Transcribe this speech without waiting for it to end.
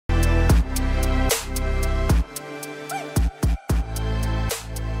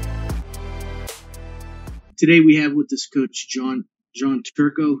today we have with us Coach John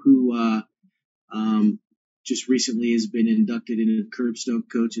Turco, who just recently has been inducted into the Curbstone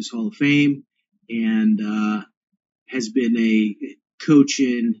Coaches Hall of Fame, and has been a coach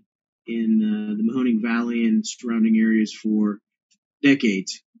in the Mahoning Valley and surrounding areas for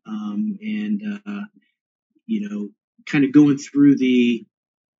decades. Kind of going through the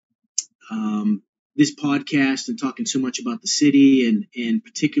this podcast and talking so much about the city and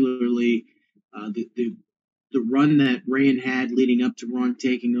particularly the run that Rayen had leading up to Ron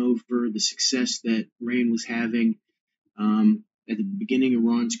taking over, the success that Rayen was having at the beginning of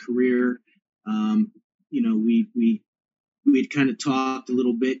Ron's career. We had kind of talked a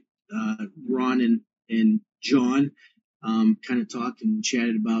little bit. Ron and John kind of talked and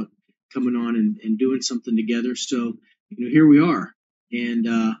chatted about coming on and doing something together. So here we are. And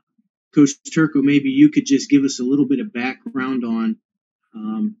Coach Turco, maybe you could just give us a little bit of background on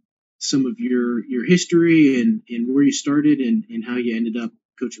some of your history and where you started and how you ended up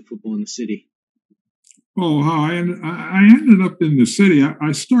coaching football in the city. Oh, how I ended up in the city.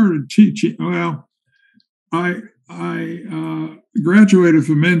 I started teaching. Well, I graduated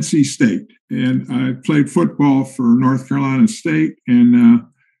from NC State, and I played football for North Carolina State, and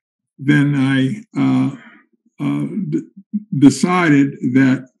then I decided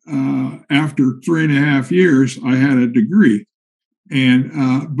that after 3.5 years, I had a degree.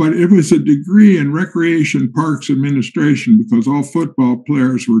 But it was a degree in recreation parks administration because all football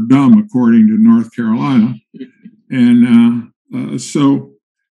players were dumb, according to North Carolina. And so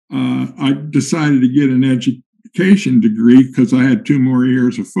I decided to get an education degree because I had 2 more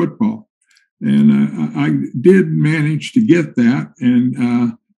years of football. And I did manage to get that.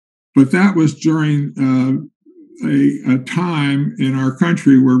 But that was during a time in our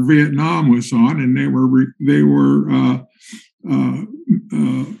country where Vietnam was on, and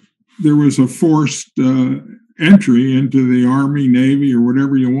there was a forced entry into the Army, Navy, or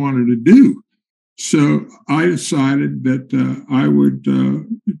whatever you wanted to do. So I decided that I would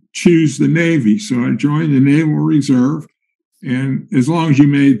choose the Navy. So I joined the Naval Reserve, and as long as you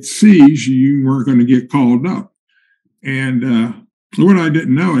made C's, you weren't going to get called up. And what I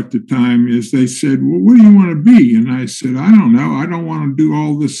didn't know at the time is they said, well, what do you want to be? And I said, I don't know. I don't want to do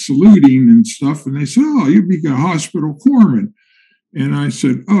all this saluting and stuff. And they said, oh, you'd be a hospital corpsman. And I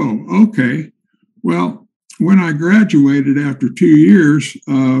said, oh, okay. Well, when I graduated after 2 years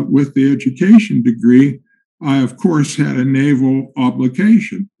with the education degree, I, of course, had a naval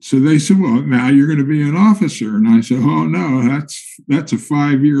obligation. So they said, well, now you're going to be an officer. And I said, oh, no, that's a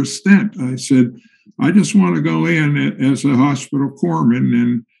 5-year stint. I said, I just want to go in as a hospital corpsman,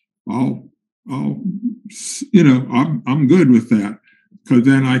 and I'm good with that, because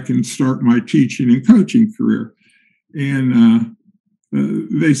then I can start my teaching and coaching career. And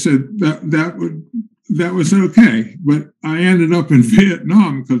they said that was okay, but I ended up in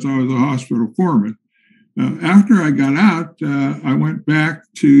Vietnam because I was a hospital corpsman. After I got out, I went back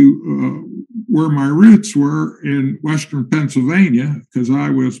to where my roots were in Western Pennsylvania, because I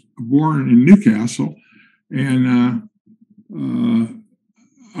was born in Newcastle, and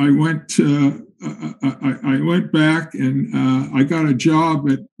I went back and I got a job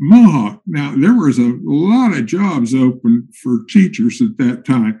at Mohawk. Now, there was a lot of jobs open for teachers at that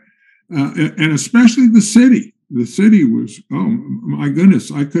time, and especially the city. The city was, oh my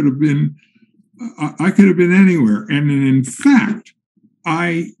goodness, I could have been anywhere. And in fact,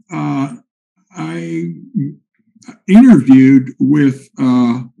 I interviewed with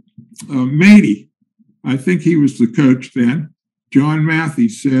Matey. I think he was the coach then. John Matthew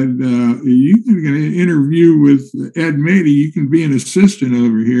said, you can get an interview with Ed Matey. You can be an assistant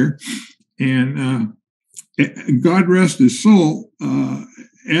over here. And God rest his soul,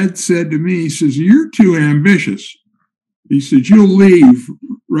 Ed said to me, he says, you're too ambitious. He said, you'll leave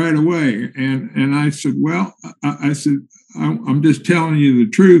right away. And I said, well, I said, I'm just telling you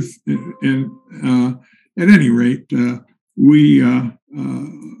the truth. And at any rate, we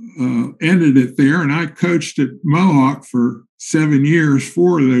ended it there. And I coached at Mohawk for 7 years,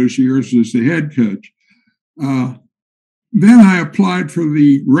 4 of those years as the head coach. Then I applied for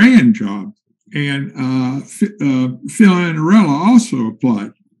the Rayen job, and Phil Anarella also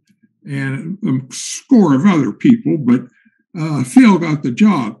applied, and a score of other people, but Phil got the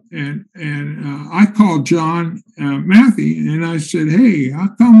job. And I called John Matthew, and I said, hey, how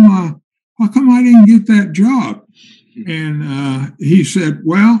come I didn't get that job? And he said,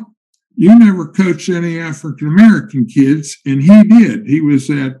 well, you never coached any African-American kids, and he did. He was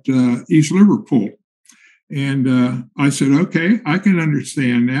at East Liverpool. And I said, okay, I can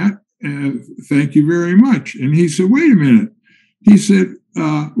understand that. Thank you very much. And he said, wait a minute. He said,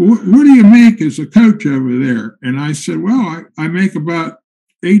 what do you make as a coach over there? And I said, well, I make about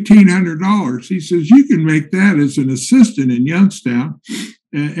 $1,800. He says, you can make that as an assistant in Youngstown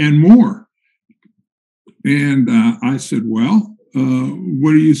and more. And I said, well,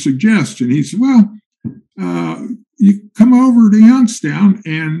 what do you suggest? And he said, well, you come over to Youngstown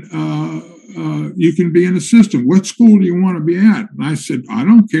and you can be an assistant. What school do you want to be at? And I said, I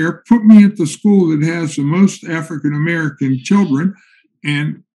don't care. Put me at the school that has the most African-American children,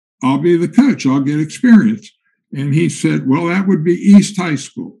 and I'll be the coach. I'll get experience. And he said, well, that would be East High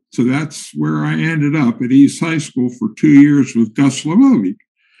School. So that's where I ended up, at East High School for 2 years with Gus Lavovic.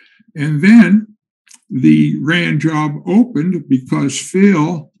 And then the Rayen job opened because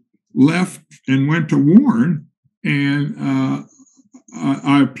Phil left and went to Warren, and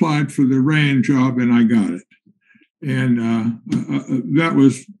I applied for the Rayen job and I got it. And that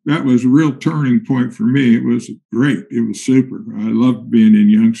was a real turning point for me. It was great. It was super. I loved being in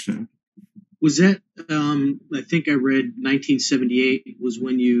Youngstown. Was that, I think I read 1978 was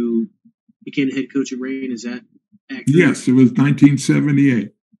when you became the head coach at Rayen. Is that accurate? Yes, it was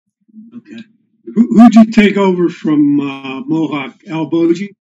 1978. Okay. Who'd you take over from Mohawk? Al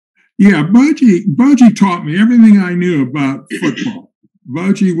Boji? Yeah, Boji taught me everything I knew about football.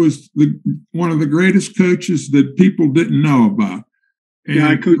 Boji was one of the greatest coaches that people didn't know about. And, yeah,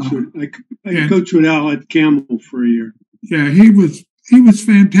 I coached with Al at Campbell for a year. Yeah, he was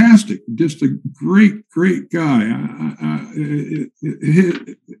fantastic. Just a great guy.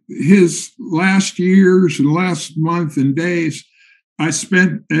 His last years and last month and days, I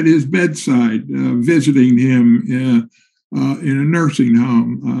spent at his bedside visiting him in a nursing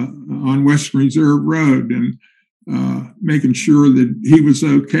home on Western Reserve Road and making sure that he was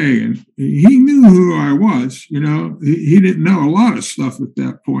okay. And he knew who I was. You know, he didn't know a lot of stuff at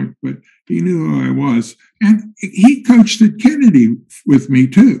that point, but he knew who I was. And he coached at Kennedy with me,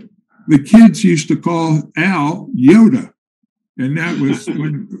 too. The kids used to call Al Yoda. And that was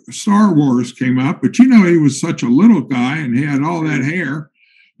when Star Wars came out. But, you know, he was such a little guy and he had all that hair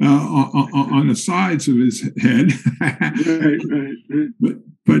on the sides of his head. Right.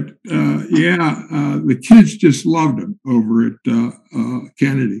 But the kids just loved him over at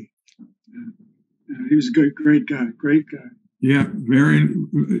Kennedy. He was a great guy. Yeah,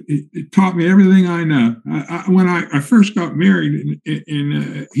 it taught me everything I know. When I first got married,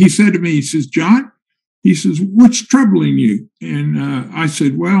 and he said to me, he says, John, he says, what's troubling you? And I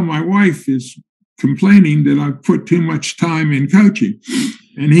said, well, my wife is complaining that I put too much time in coaching.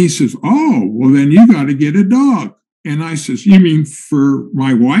 And he says, oh, well, then you got to get a dog. And I says, you mean for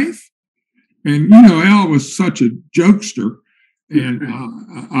my wife? And, you know, Al was such a jokester. And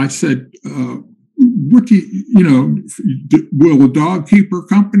I said, what do will the dog keep her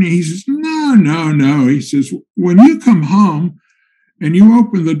company? He says, no. He says, when you come home and you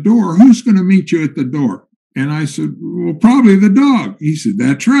open the door, who's going to meet you at the door? And I said, well, probably the dog. He said,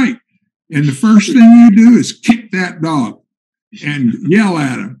 that's right. And the first thing you do is kick that dog and yell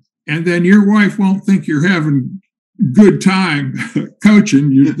at him. And then your wife won't think you're having good time coaching,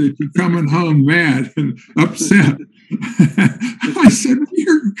 that you're coming home mad and upset. I said,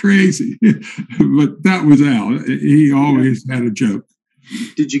 you're crazy. But that was Al. He always had a joke.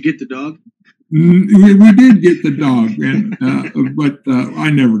 Did you get the dog? We did get the dog, but I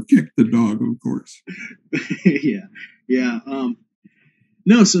never kicked the dog, of course. Yeah.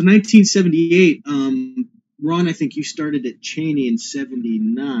 No, so 1978, Ron, I think you started at Chaney in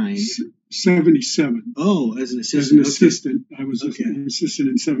 79. 77. Oh, as an assistant. I was an assistant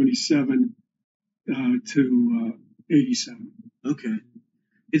in 77 to 87. Okay.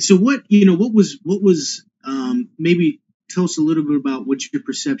 And so what was maybe tell us a little bit about what your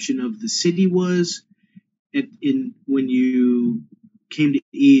perception of the city was when you came to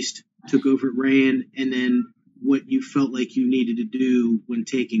East, took over at Rayen, and then what you felt like you needed to do when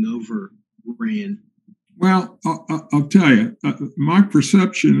taking over Rayen. Well, I'll tell you, my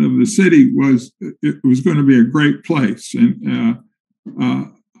perception of the city was it was going to be a great place. And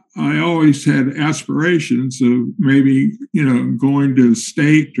I always had aspirations of maybe, going to the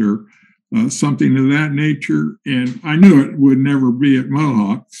state or something of that nature. And I knew it would never be at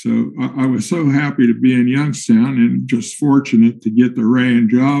Mohawk. So I was so happy to be in Youngstown and just fortunate to get the Rayen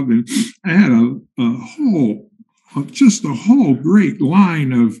job. And I had a whole great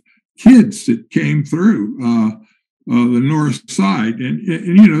line of kids that came through the north side. And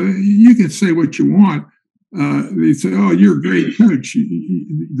you can say what you want. They say, oh, you're a great coach.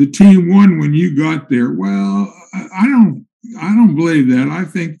 The team won when you got there. Well, I don't believe that. I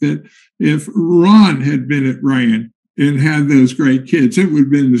think that if Ron had been at Rayen and had those great kids, it would have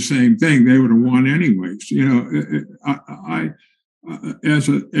been the same thing. They would have won anyways. as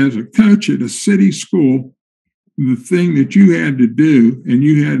a coach at a city school, the thing that you had to do and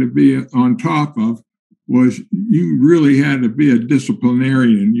you had to be on top of was you really had to be a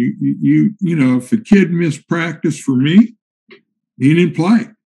disciplinarian. You know, if a kid missed practice for me, he didn't play.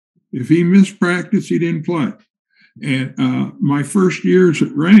 If he missed practice, he didn't play. And my first years at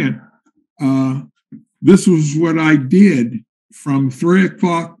Rayen, this was what I did from 3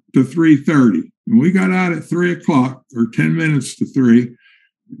 o'clock to 3:30. And we got out at 3 o'clock, or 10 minutes to 3.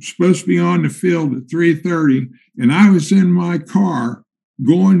 Supposed to be on the field at 3:30, and I was in my car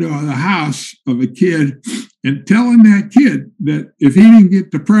going to the house of a kid and telling that kid that if he didn't get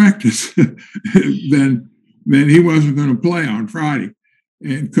to practice, then he wasn't going to play on Friday.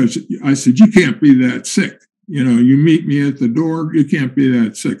 And because I said, you can't be that sick. You know, you meet me at the door, you can't be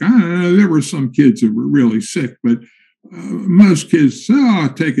that sick. I don't know, there were some kids that were really sick, but most kids,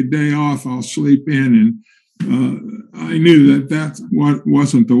 I'll take a day off, I'll sleep in. And I knew that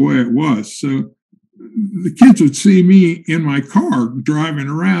wasn't the way it was. So the kids would see me in my car driving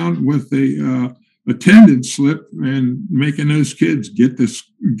around with the attendance slip and making those kids get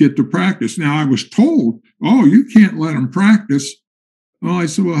to practice. Now I was told, oh, you can't let them practice. Well, I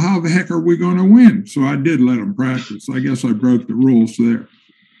said, well, how the heck are we going to win? So I did let them practice. I guess I broke the rules there.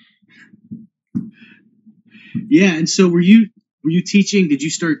 Yeah, and so were you teaching? Did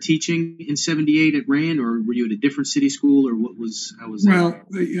you start teaching in '78 at Rayen, or were you at a different city school, or what was? How was that?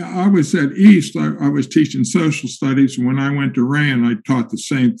 Well, I was at East. I was teaching social studies. When I went to Rayen, I taught the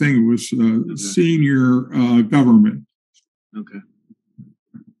same thing. It was senior government. Okay.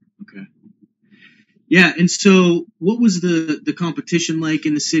 Yeah, and so what was the competition like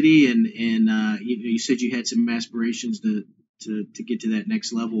in the city? And you said you had some aspirations to get to that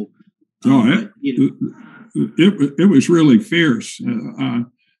next level. It was really fierce.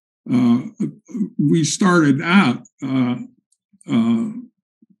 We started out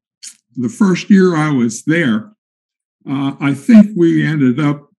the first year I was there. I think we ended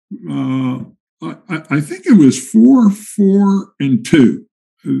up. I think it was 4-4-2.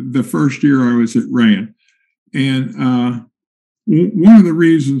 The first year I was at Rayen. And one of the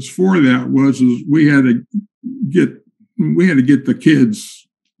reasons for that was we had to get the kids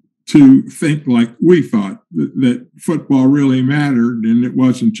to think like we thought, that football really mattered, and it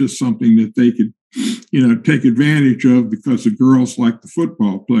wasn't just something that they could, take advantage of because the girls liked the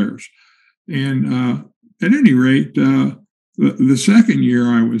football players. And at any rate, the second year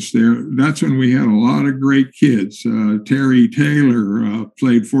I was there, that's when we had a lot of great kids. Terry Taylor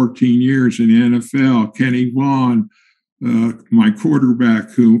played 14 years in the NFL. Kenny Vaughn, my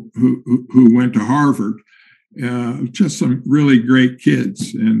quarterback who went to Harvard. Just some really great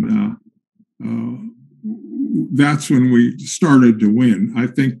kids. And that's when we started to win. I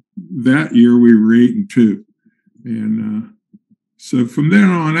think that year we were 8-2. And so from then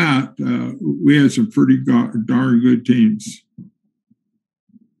on out, we had some pretty darn good teams.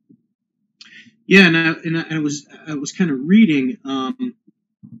 Yeah, and I was kind of reading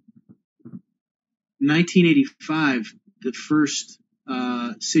 1985, the first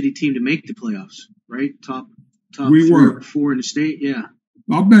city team to make the playoffs, right? Top we four in the state. Yeah,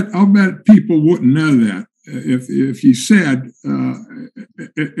 I'll bet people wouldn't know that if you said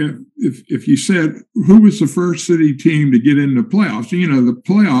if you said who was the first city team to get into the playoffs. The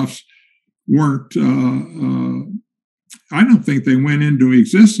playoffs weren't. I don't think they went into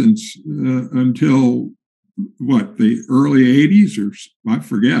existence until the early 80s, or I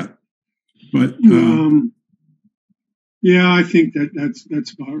forget. But yeah, I think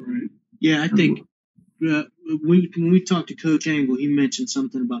that's about right. Yeah, I think when we talked to Coach Angle, he mentioned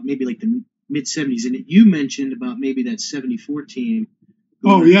something about maybe like the mid 70s, and you mentioned about maybe that 74 team.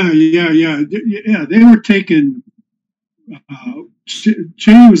 Oh yeah. They were taking.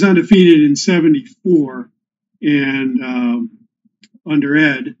 Chaney was undefeated in '74. And under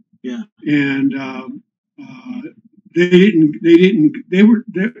Ed, yeah, and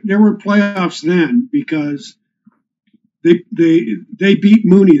there were playoffs then because they beat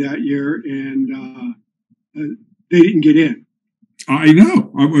Mooney that year, and they didn't get in. I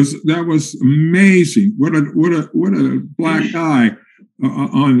know. That was amazing. What a black eye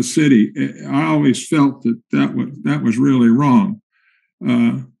on the city. I always felt that was really wrong.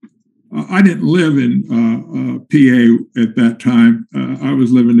 I didn't live in PA at that time. I was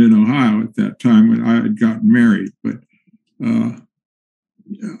living in Ohio at that time when I had gotten married. But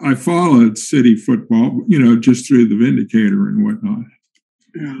I followed city football, just through the Vindicator and whatnot.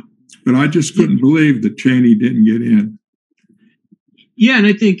 Yeah. But I just couldn't believe that Chaney didn't get in. Yeah, and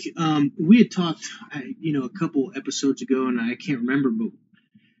I think we had talked, a couple episodes ago, and I can't remember, but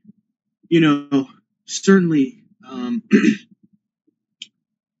certainly.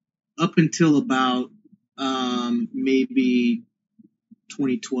 up until about maybe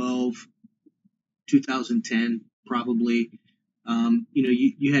 2012, 2010, probably.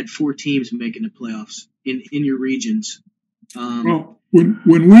 You had 4 teams making the playoffs in your regions. Well, when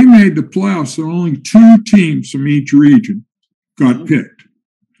we made the playoffs, there were only 2 teams from each region got picked.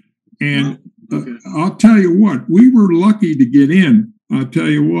 And okay. I'll tell you what, we were lucky to get in. I'll tell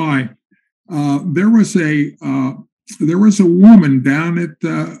you why. There was a woman down at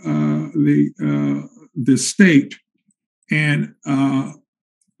the state, and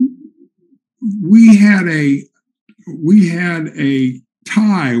we had a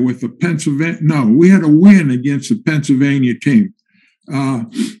tie with the Pennsylvania. No, we had a win against the Pennsylvania team,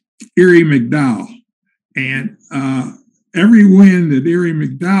 Erie McDowell, and every win that Erie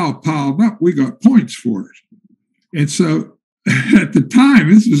McDowell piled up, we got points for it. And so at the time,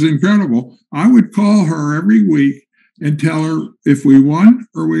 this is incredible. I would call her every week and tell her if we won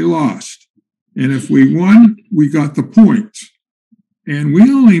or we lost. And if we won, we got the points. And we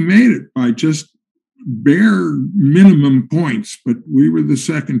only made it by just bare minimum points, but we were the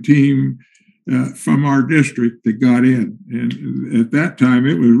second team from our district that got in. And at that time,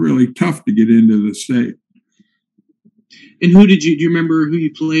 it was really tough to get into the state. And do you remember who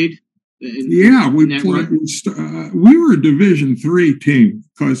you played? We were a Division III team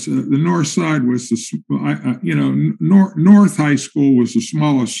because the north side was North High School was the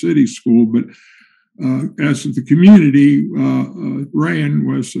smallest city school, but as the community, Rayen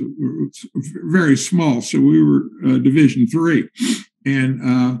was very small, so we were Division III. And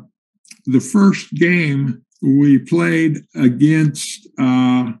the first game we played against,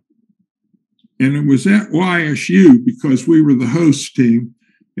 and it was at YSU because we were the host team,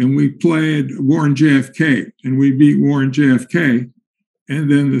 and we played Warren JFK, and we beat Warren JFK. And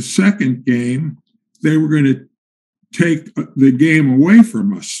then the second game, they were going to take the game away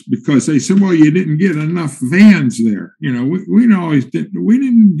from us because they said, well, you didn't get enough fans there. We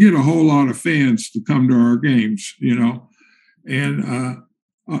didn't get a whole lot of fans to come to our games, and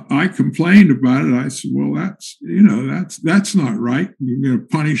I complained about it. I said, well, that's not right. You're going to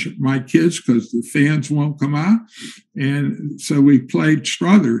punish my kids because the fans won't come out. And so we played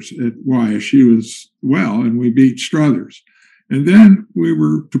Struthers at YSU as well, and we beat Struthers. And then we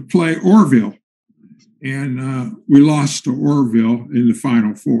were to play Orville. And we lost to Orville in the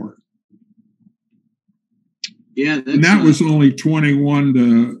Final Four. Yeah, and that was only 21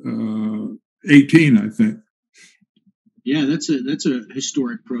 to 18, I think. Yeah, that's a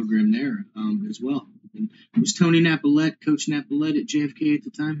historic program there as well. And was Tony Napolet, Coach Napolet at JFK at the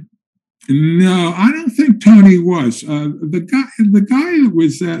time? No, I don't think Tony was. The guy that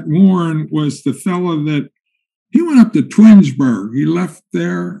was at Warren was the fellow that he went up to Twinsburg. He left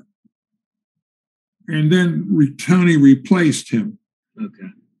there. And then Tony replaced him.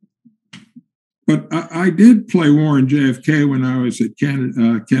 Okay. But I did play Warren JFK when I was at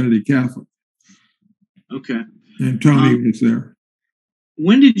Kennedy Catholic. Okay. And Tony was there.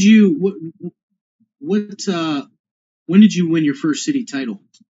 When did you when did you win your first city title?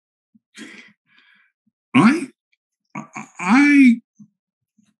 I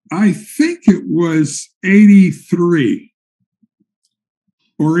think it was 83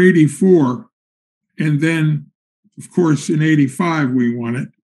 or 84. And then, of course, in 85, we won it.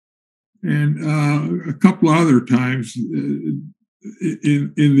 And a couple of other times in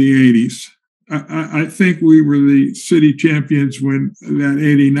the 80s. I think we were the city champions when that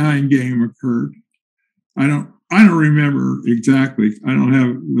 89 game occurred. I don't remember exactly. I don't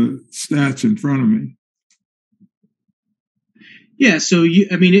have the stats in front of me. Yeah, so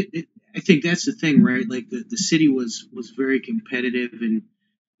I think that's the thing, right? Like the city was very competitive, and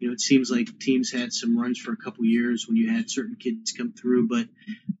it seems like teams had some runs for a couple years when you had certain kids come through. But,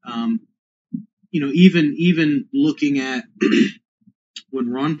 even looking at when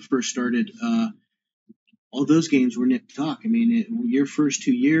Ron first started, all those games were nip tuck. I mean, your first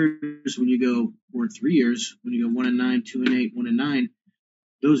 2 years, when you go, or 3 years, when you go 1-9, 2-8, 1-9,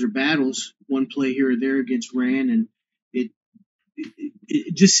 those are battles. One play here or there against Rayen, and it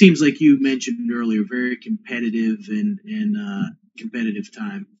just seems like you mentioned earlier, very competitive and competitive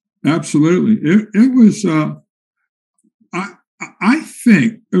time. Absolutely. It was, I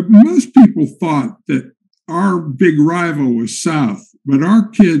think most people thought that our big rival was South, but our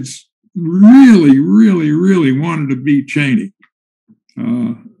kids really, really, really wanted to beat Chaney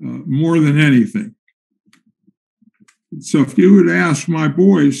more than anything. So if you would ask my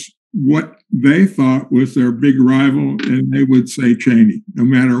boys what they thought was their big rival, and they would say Chaney, no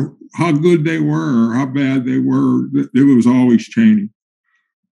matter how good they were or how bad they were, it was always Chaney.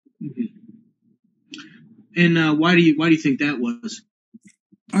 Mm-hmm. And why do you think that was?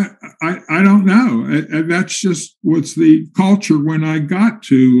 I don't know. That's just what's the culture when I got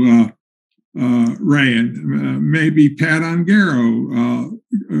to Rayen. Maybe Pat Ongaro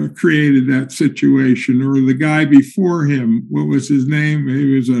created that situation, or the guy before him. What was his name?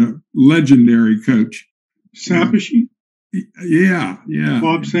 He was a legendary coach. Sapashi? Yeah.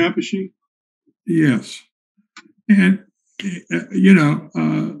 Bob Sapashi? Yes. And,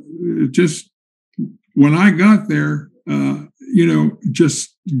 just when I got there,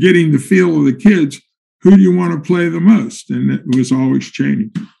 just getting the feel of the kids, who do you want to play the most? And it was always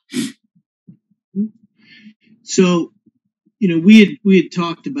Chaney. So, we had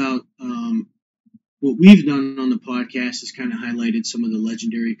talked about what we've done on the podcast is kind of highlighted some of the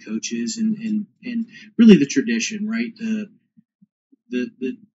legendary coaches and really the tradition, right?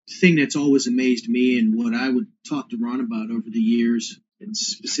 The thing that's always amazed me and what I would talk to Ron about over the years, and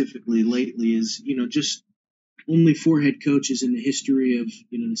specifically lately, is, just only 4 head coaches in the history of,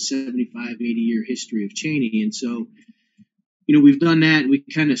 the 75, 80-year history of Chaney. And so, we've done that, and we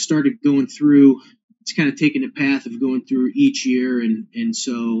kind of started going through, it's kind of taken the path of going through each year. And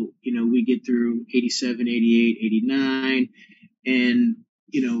so, we get through 87, 88, 89, and,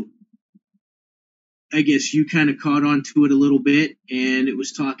 I guess you kind of caught on to it a little bit, and it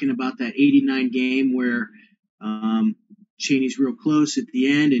was talking about that 89 game where Chaney's real close at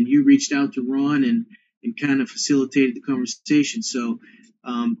the end, and you reached out to Ron and kind of facilitated the conversation. So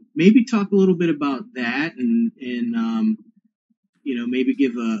maybe talk a little bit about that and maybe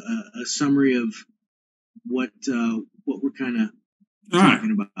give a summary of what we're kind of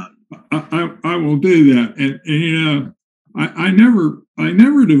talking about. I will do that. And I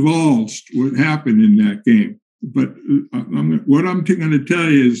never divulged what happened in that game, but what I'm going to tell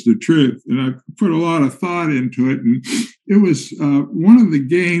you is the truth. And I put a lot of thought into it. And it was one of the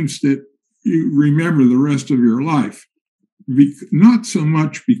games that you remember the rest of your life. Not so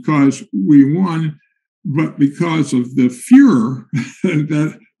much because we won, but because of the furor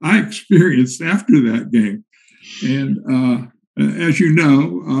that I experienced after that game. And as you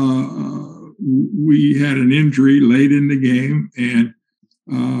know, we had an injury late in the game, and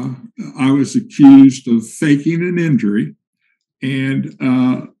I was accused of faking an injury, and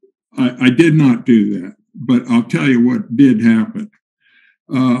I did not do that. But I'll tell you what did happen.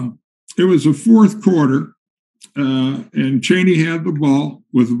 It was the fourth quarter, and Chaney had the ball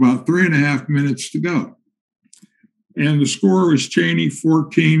with about 3.5 minutes to go. And the score was Chaney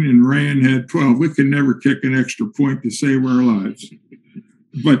 14 and Rayen had 12. We could never kick an extra point to save our lives.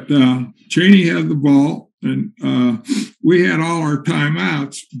 But Chaney had the ball, and we had all our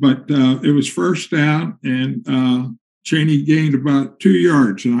timeouts, but it was first down, and Chaney gained about 2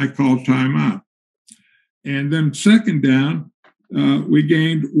 yards, and I called timeout. And then second down, we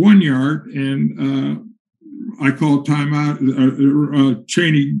gained 1 yard, and I called timeout.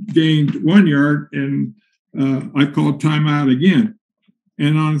 Chaney gained 1 yard, and I called timeout again.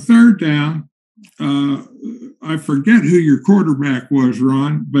 And on third down, I forget who your quarterback was,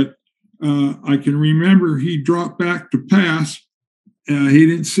 Ron, but I can remember he dropped back to pass. He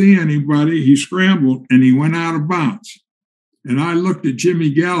didn't see anybody. He scrambled, and he went out of bounds. And I looked at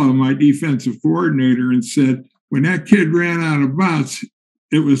Jimmy Gallo, my defensive coordinator, and said, when that kid ran out of bounds,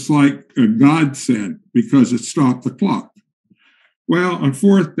 it was like a godsend because it stopped the clock. Well, on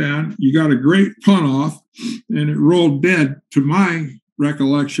fourth down, you got a great punt off, and it rolled dead to my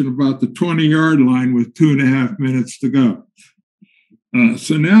recollection about the 20-yard line with 2.5 minutes to go.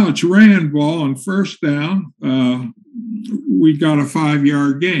 So now it's Rayen ball on first down. We got a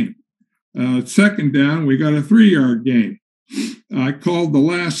 5-yard gain. Second down, we got a 3-yard gain. I called the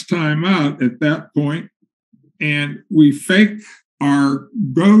last time out at that point, and we faked our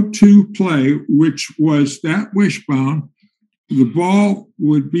go-to play, which was that wishbone. The ball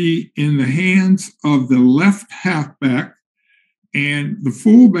would be in the hands of the left halfback, and the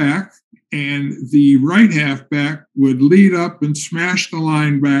fullback and the right halfback would lead up and smash the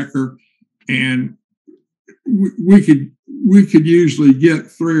linebacker, and we could usually get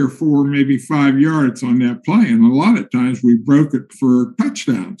 3 or 4, maybe 5 yards on that play, and a lot of times we broke it for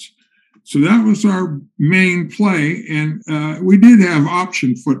touchdowns. So that was our main play, and we did have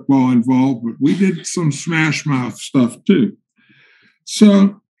option football involved, but we did some smash mouth stuff too.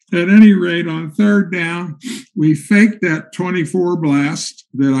 So at any rate, on third down, we faked that 24 blast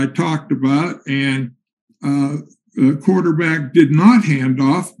that I talked about, and the quarterback did not hand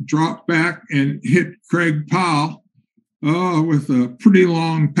off, dropped back and hit Craig Powell with a pretty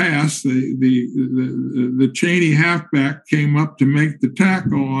long pass. The Chaney halfback came up to make the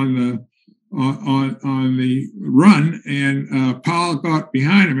tackle on the run, and Powell got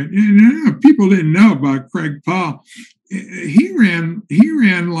behind him. And people didn't know about Craig Powell. he ran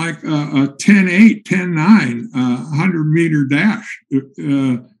like a 10.8, 10.9, 100-meter dash. He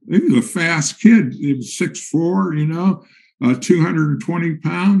was a fast kid. He was 6'4", 220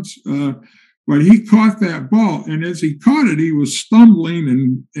 pounds. But he caught that ball, and as he caught it, he was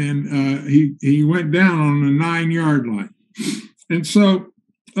stumbling, and he went down on the 9-yard line. And so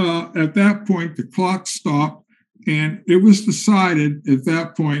at that point, the clock stopped, and it was decided at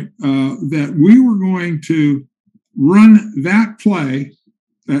that point that we were going to run that play,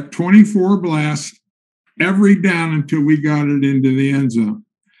 that 24 blast, every down until we got it into the end zone.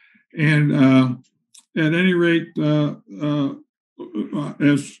 And at any rate,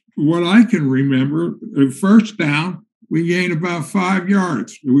 as what I can remember, the first down, we gained about 5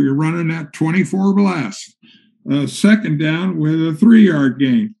 yards. We were running that 24 blast. Second down with a 3-yard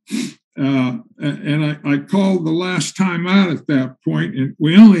gain. And I called the last time out at that point, and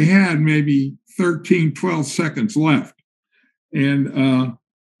we only had maybe 13, 12 seconds left. And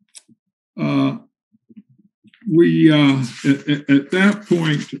we, at that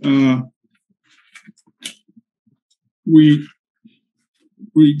point, we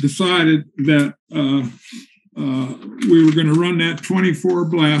decided that we were going to run that 24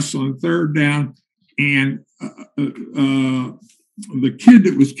 blast on third down, and the kid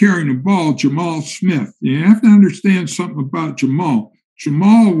that was carrying the ball, Jamal Smith. You have to understand something about Jamal.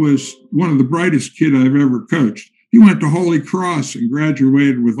 Jamal was one of the brightest kids I've ever coached. He went to Holy Cross and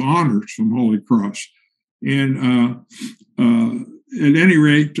graduated with honors from Holy Cross. And at any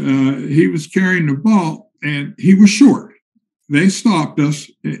rate, he was carrying the ball, and he was short. They stopped us,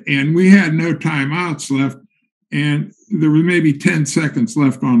 and we had no timeouts left, and there was maybe 10 seconds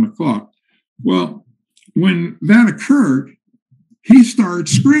left on the clock. Well, when that occurred, he started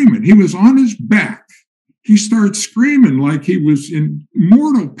screaming. He was on his back. He started screaming like he was in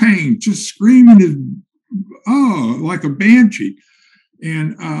mortal pain, just screaming like a banshee.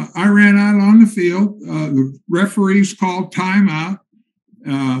 And I ran out on the field. The referees called timeout.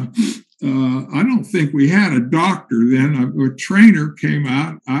 I don't think we had a doctor then. A trainer came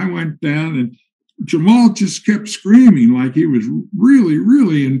out. I went down, and Jamal just kept screaming like he was really,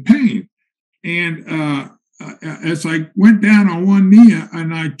 really in pain. And as I went down on one knee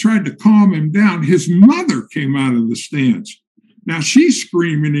and I tried to calm him down, his mother came out of the stands. Now she's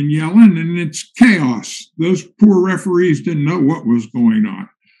screaming and yelling, and it's chaos. Those poor referees didn't know what was going on.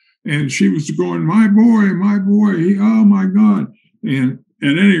 And she was going, my boy, oh my God. And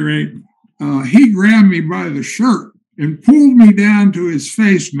at any rate, he grabbed me by the shirt and pulled me down to his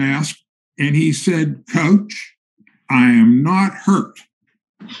face mask. And he said, Coach, I am not hurt.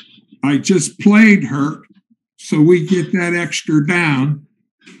 I just played hurt, so we get that extra down.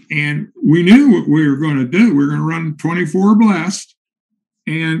 And we knew what we were going to do. We were going to run 24 blasts,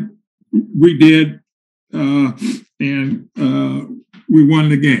 and we did, and we won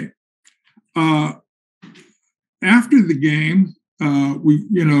the game. After the game,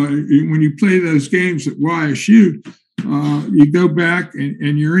 when you play those games at YSU, you go back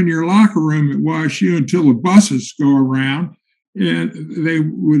and you're in your locker room at YSU until the buses go around. And they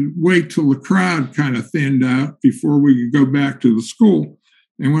would wait till the crowd kind of thinned out before we could go back to the school.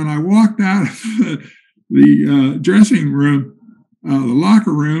 And when I walked out of the dressing room, the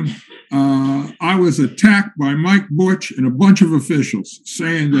locker room, I was attacked by Mike Butch and a bunch of officials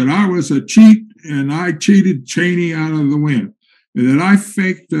saying that I was a cheat and I cheated Chaney out of the win, and that I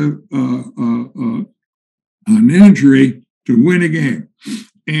faked an injury to win a game.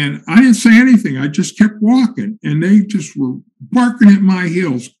 And I didn't say anything. I just kept walking, and they just were barking at my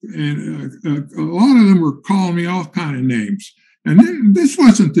heels. And a lot of them were calling me all kind of names. And then, this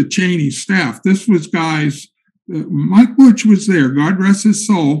wasn't the Chaney staff. This was guys. Mike Butch was there, God rest his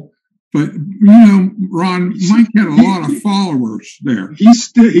soul. But Ron, Mike had a lot of followers there.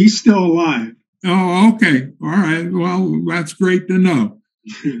 He's still alive. Oh, okay, all right. Well, that's great to know.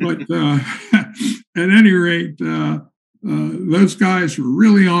 But at any rate. Those guys were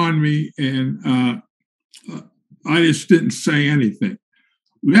really on me, and I just didn't say anything.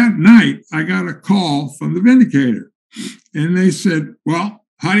 That night, I got a call from the Vindicator, and they said, well,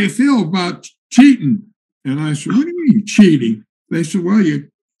 how do you feel about cheating? And I said, what do you mean cheating? They said, well, you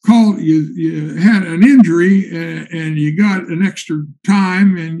had an injury, and you got an extra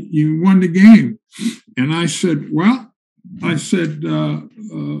time, and you won the game. And I said, well, that's just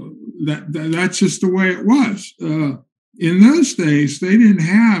the way it was. In those days, they didn't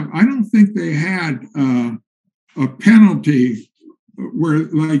have, I don't think they had a penalty where,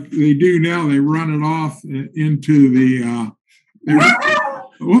 like they do now, they run it off into the,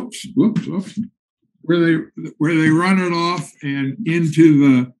 where they run it off and into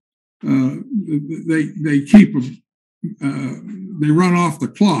the, they keep they run off the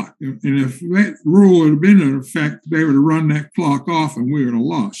clock. And if that rule had been in effect, they would have run that clock off and we would have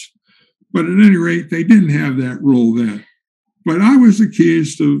lost. But at any rate, they didn't have that rule then. But I was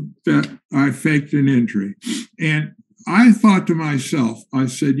accused of that I faked an injury. And I thought to myself, I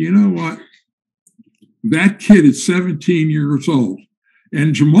said, you know what? That kid is 17 years old.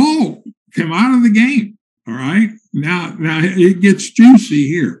 And Jamal came out of the game. All right. Now it gets juicy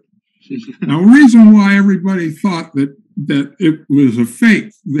here. Now, the reason why everybody thought that it was a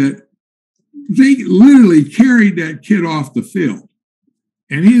fake, that they literally carried that kid off the field.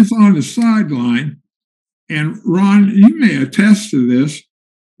 And he is on the sideline. And Ron, you may attest to this,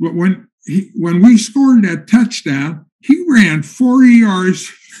 but when we scored that touchdown, he ran 40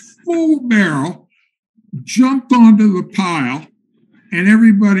 yards full barrel, jumped onto the pile, and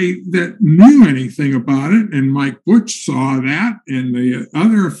everybody that knew anything about it, and Mike Butch saw that, and the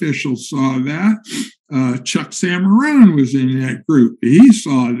other officials saw that. Chuck Samarone was in that group. He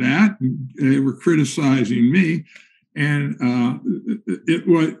saw that. And they were criticizing me, and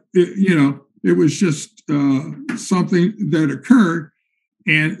it was just something that occurred.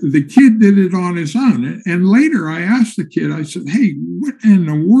 And the kid did it on his own. And later, I asked the kid. I said, "Hey, what in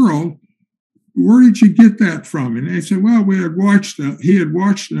the world? Where did you get that from?" And they said, "Well, he had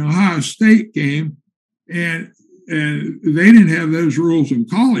watched an Ohio State game, and they didn't have those rules in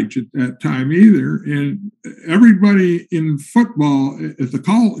college at that time either. And everybody in football at the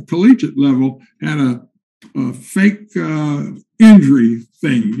collegiate level had a fake injury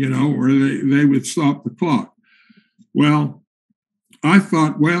thing, where they would stop the clock." Well, I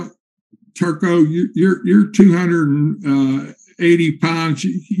thought, well, Turco, you're 280 pounds.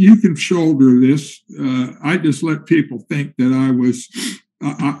 You can shoulder this. I just let people think that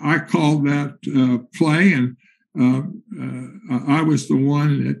I called that play, and I was the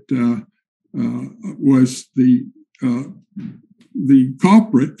one that was the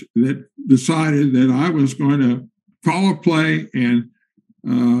culprit that decided that I was going to call a play and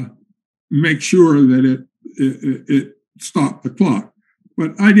make sure that it stopped the clock.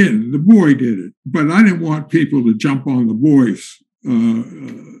 But I didn't. The boy did it. But I didn't want people to jump on the boys.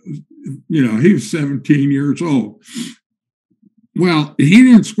 He was 17 years old. Well, he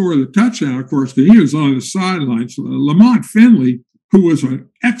didn't score the touchdown, of course, because he was on the sidelines. So Lamont Finley, who was an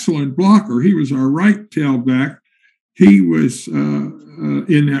excellent blocker, he was our right tailback. He was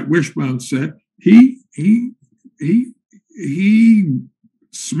in that wishbone set. He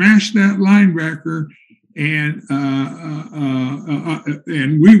smashed that linebacker. And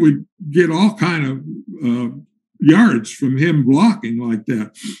we would get all kind of yards from him blocking like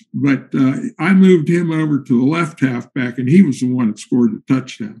that. But I moved him over to the left halfback, and he was the one that scored the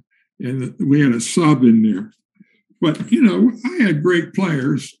touchdown. And we had a sub in there. But, I had great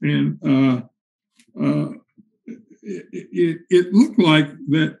players, and it looked like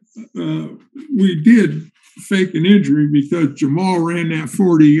that we did fake an injury because Jamal ran that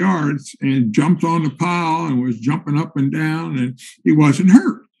 40 yards and jumped on the pile and was jumping up and down, and he wasn't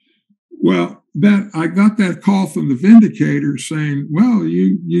hurt. Well, I got that call from the Vindicator saying, "Well,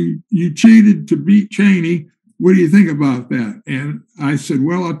 you cheated to beat Chaney. What do you think about that?" And I said,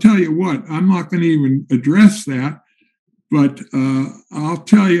 "Well, I'll tell you what, I'm not going to even address that, but I'll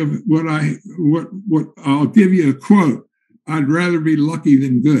tell you what I'll give you a quote. I'd rather be lucky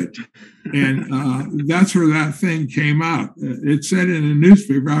than good." And that's where that thing came out. It said in a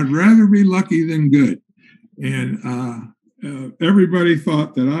newspaper, "I'd rather be lucky than good." And everybody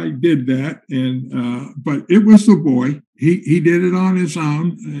thought that I did that. But it was the boy. He did it on his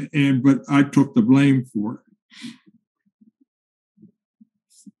own. But I took the blame for it.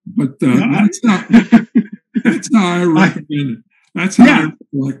 But that's how I recommend it. That's how I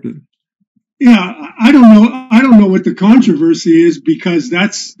reflected. Yeah, I don't know what the controversy is, because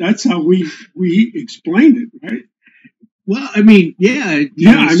that's how we explained it, right? Well, I mean, yeah.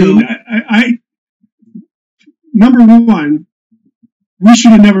 Number one, we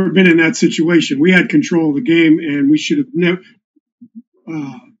should have never been in that situation. We had control of the game, and we should have never.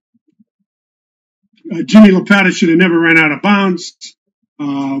 Jimmy Lapata should have never ran out of bounds.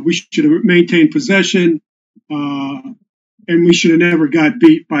 We should have maintained possession, and we should have never got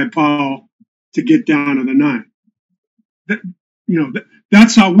beat by Paul to get down to the 9.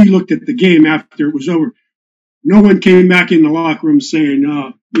 That's how we looked at the game after it was over. No one came back in the locker room saying,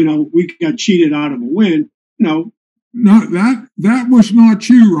 we got cheated out of a win. No, that was not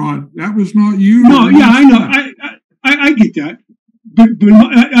you, Ron. That was not you. No, yeah, I know. I get that, but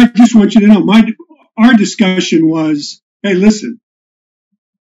I just want you to know our discussion was, hey, listen,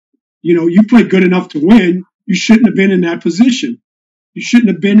 you played good enough to win. You shouldn't have been in that position. You shouldn't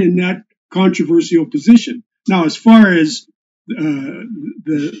have been in that controversial position. Now, as far as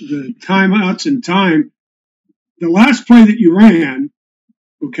the timeouts and time, the last play that you ran,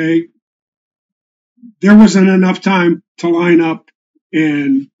 okay, there wasn't enough time to line up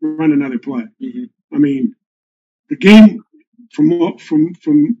and run another play. Mm-hmm. I mean, the game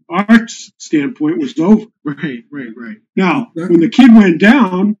from our standpoint was over. Right. Now, when the kid went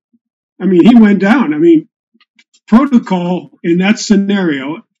down, I mean, he went down. I mean, protocol in that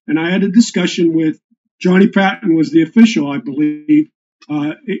scenario, and I had a discussion with Johnny Patton was the official, I believe,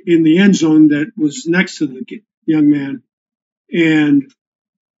 in the end zone that was next to the young man, and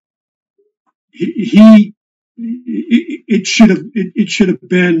it should have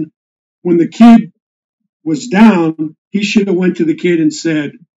been when the kid was down, he should have went to the kid and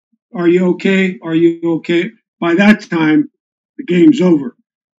said, "Are you okay? Are you okay?" By that time, the game's over.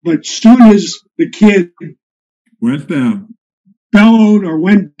 But soon as the kid went down, bellowed or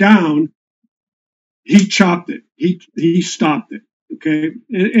went down, he chopped it. He stopped it. Okay,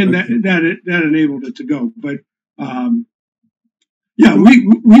 and that enabled it to go. But yeah,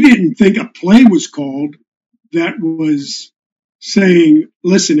 we didn't think a play was called that was saying,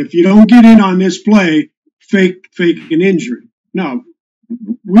 "Listen, if you don't get in on this play, fake an injury." No,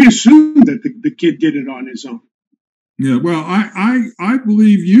 we assumed that the kid did it on his own. Yeah, well, I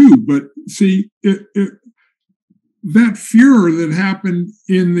believe you, but see, that furor that happened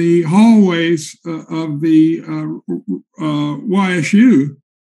in the hallways of the YSU,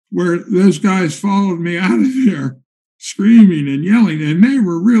 where those guys followed me out of there screaming and yelling, and they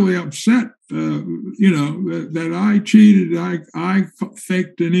were really upset, that I cheated, I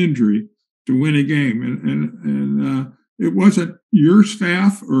faked an injury to win a game, and it wasn't your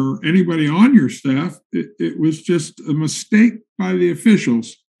staff or anybody on your staff. It was just a mistake by the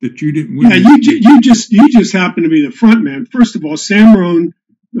officials that you didn't win. Yeah, you just happen to be the front man. First of all,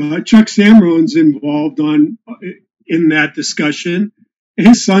 Chuck Samrone's involved in that discussion.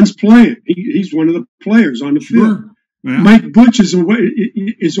 His son's playing. He's one of the players on the field. Yeah. Mike Butch is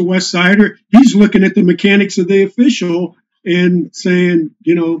a West Sider. He's looking at the mechanics of the official and saying,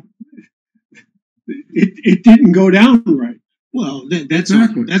 it didn't go down right. Well, that's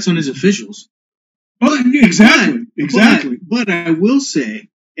on his officials. Oh, exactly. But I will say,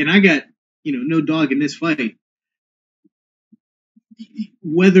 and I got no dog in this fight.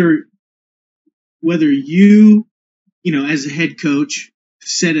 Whether you as a head coach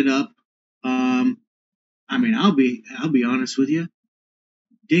set it up, I'll be honest with you.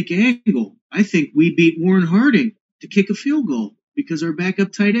 Dick Angle, I think we beat Warren Harding to kick a field goal because our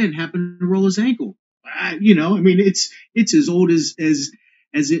backup tight end happened to roll his ankle. It's as old as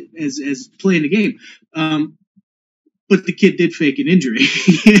playing the game. But the kid did fake an injury.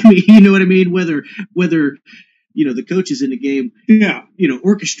 You know what I mean? Whether the coach is in the game,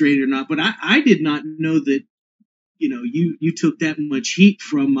 orchestrated or not. But I did not know that you took that much heat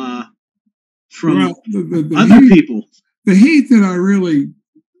from other people. The heat that I really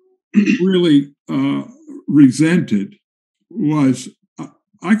resented was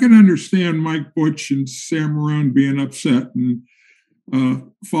I can understand Mike Butch and Sam Marone being upset and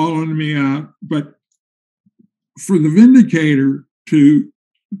following me out, but for the Vindicator to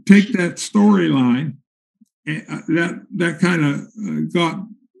take that storyline, that kind of got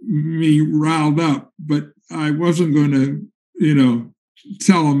me riled up. But I wasn't going to,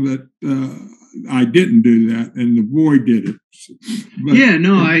 tell them that I didn't do that, and the boy did it. But,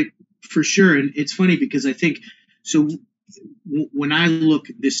 I for sure. And it's funny because I think so. When I look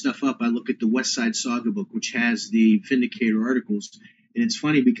this stuff up, I look at the West Side Saga book, which has the Vindicator articles. And it's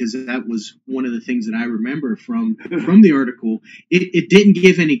funny because that was one of the things that I remember from the article. It didn't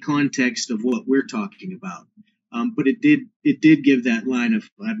give any context of what we're talking about, but it did give that line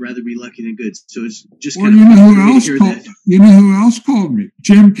of "I'd rather be lucky than good." So it's just kind of who else called me?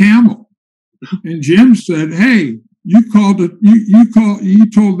 Jim Campbell, and Jim said, "Hey, you called it. You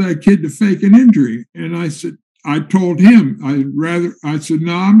told that kid to fake an injury," and I told him, I said,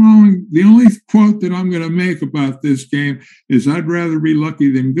 no, the only quote that I'm going to make about this game is I'd rather be lucky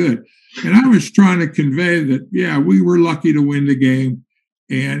than good. And I was trying to convey that, we were lucky to win the game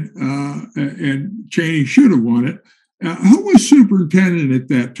and Chaney should have won it. Who was superintendent at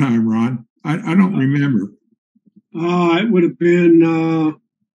that time, Ron? I don't remember. It would have been,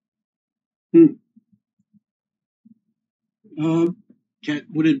 would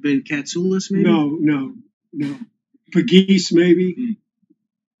it have been Katsoulis, maybe? No. Pegues, maybe.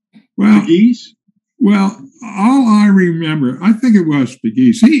 Well, Pegues? Well, all I remember, I think it was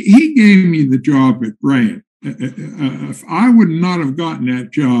Pegues. He gave me the job at Rayen. If I would not have gotten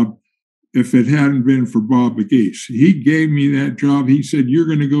that job, if it hadn't been for Bob McGee's. He gave me that job. He said, you're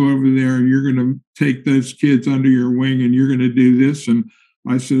going to go over there and you're going to take those kids under your wing and you're going to do this. And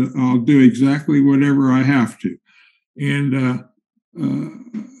I said, I'll do exactly whatever I have to. And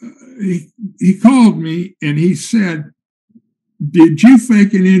he called me and he said, did you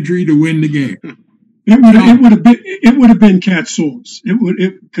fake an injury to win the game? It would have been Cat Souls.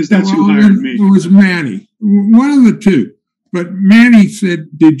 Because that's who hired me. It was Manny, one of the two. But Manny said,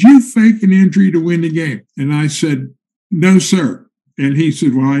 did you fake an injury to win the game? And I said, no, sir. And he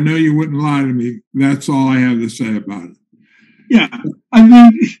said, well, I know you wouldn't lie to me. That's all I have to say about it. Yeah. I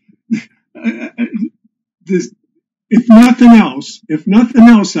mean, if nothing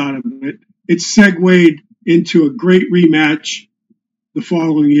else out of it, it segued into a great rematch the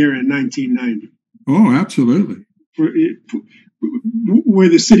following year in 1990. Oh, absolutely. Where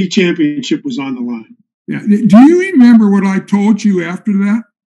the city championship was on the line. Yeah. Do you remember what I told you after that?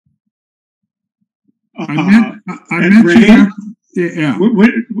 I met you after, yeah.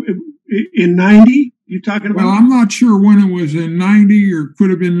 In 90, you're talking about? Well, I'm not sure when it was in 90 or could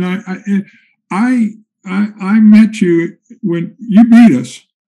have been 90. I met you when you beat us,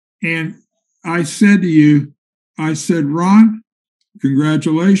 and I said to you, I said, Ron,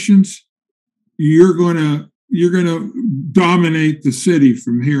 congratulations. You're gonna dominate the city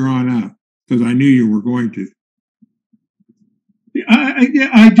from here on out, because I knew you were going to.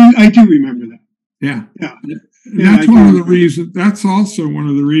 I do remember that. Yeah. Yeah. That's one of the reasons. That's also one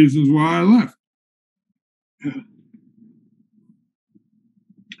of the reasons why I left. Yeah.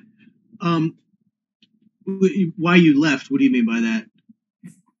 Why you left? What do you mean by that?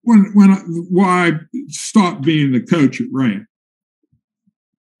 Why I stopped being the coach at Rayen,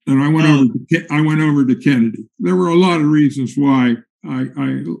 and I went over to Kennedy. There were a lot of reasons why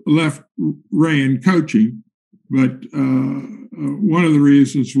I left Rayen coaching, but one of the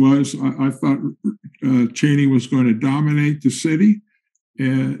reasons was I thought Chaney was going to dominate the city,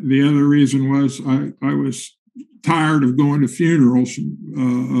 and the other reason was I was tired of going to funerals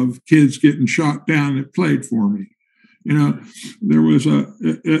of kids getting shot down that played for me. You know, there was the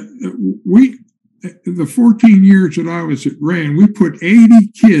 14 years that I was at Rayen, we put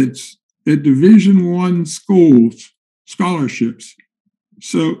 80 kids at Division I schools, scholarships.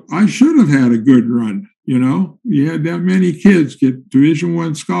 So I should have had a good run. You know, you had that many kids get Division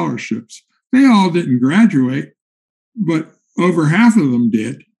I scholarships. They all didn't graduate, but over half of them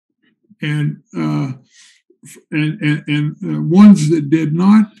did. And ones that did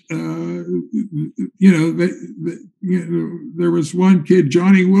not, there was one kid,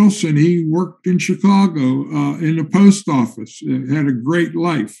 Johnny Wilson. He worked in Chicago in the post office. Had a great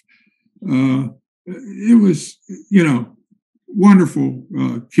life. It was, wonderful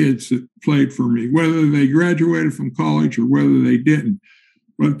kids that played for me, whether they graduated from college or whether they didn't.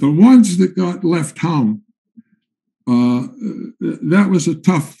 But the ones that got left home, that was a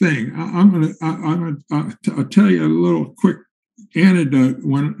tough thing. I'll tell you a little quick anecdote.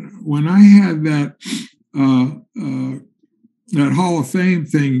 When I had that Hall of Fame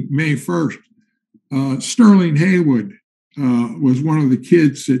thing May 1st, Sterling Haywood was one of the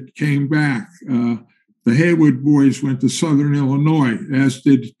kids that came back. The Haywood boys went to Southern Illinois, as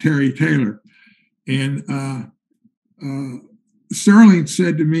did Terry Taylor. And Sterling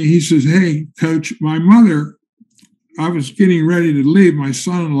said to me, he says, hey, Coach, my mother, I was getting ready to leave. My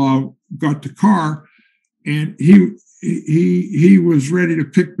son-in-law got the car, and he was ready to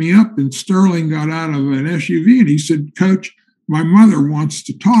pick me up, and Sterling got out of an SUV, and he said, Coach, my mother wants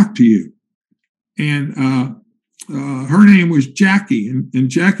to talk to you. And her name was Jackie, and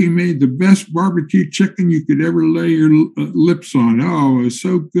Jackie made the best barbecue chicken you could ever lay your lips on. Oh, it was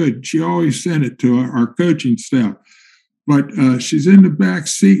so good. She always sent it to our coaching staff. But she's in the back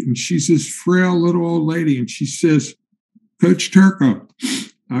seat, and she's this frail little old lady, and she says, Coach Turco,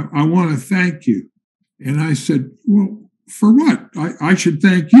 I want to thank you. And I said, well, for what? I should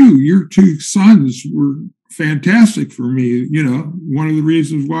thank you. Your two sons were fantastic for me. One of the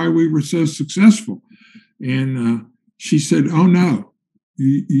reasons why we were so successful. And she said, oh, no,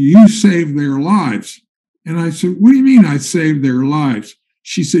 you saved their lives. And I said, what do you mean I saved their lives?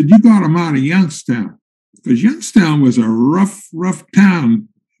 She said, you got them out of Youngstown. Because Youngstown was a rough town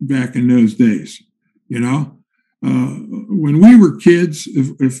back in those days, When we were kids,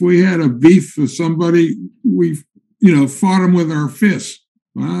 if we had a beef with somebody, we, fought them with our fists.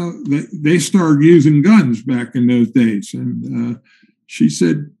 Well, they started using guns back in those days. And she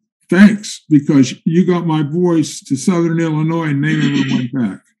said, thanks, because you got my boys to Southern Illinois and they never went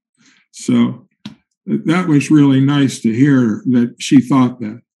back. So that was really nice to hear that she thought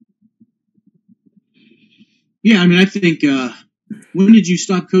that. Yeah, I mean, I think, when did you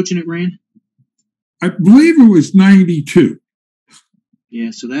stop coaching at Rayen? I believe it was 92.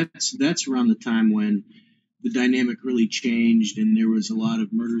 Yeah, so that's around the time when the dynamic really changed, and there was a lot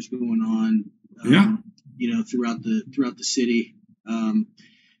of murders going on. Yeah. Throughout the city.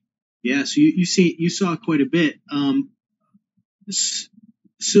 Yeah, so you saw quite a bit.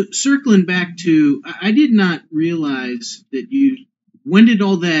 So circling back to, I did not realize that you. When did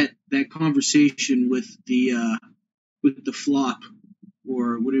all that conversation with the flop,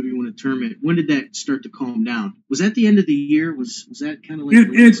 or whatever you want to term it, when did that start to calm down? Was that the end of the year? Was that kind of like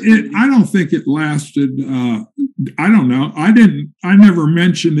I don't think it lasted. I don't know. I never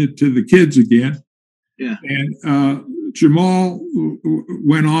mentioned it to the kids again. Yeah. And Jamal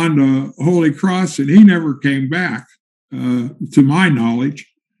went on to Holy Cross, and he never came back, to my knowledge.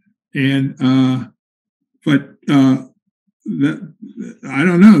 And but that, I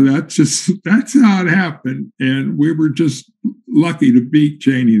don't know. That's how it happened, and we were just lucky to beat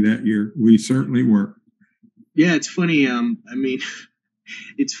Chaney that year. We certainly were. Yeah, it's funny.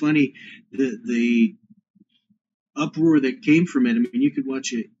 It's funny the uproar that came from it. I mean, you could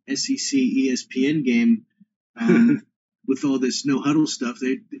watch a SEC ESPN game with all this no huddle stuff.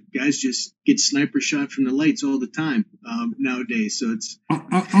 The guys just get sniper shot from the lights all the time nowadays. So it's.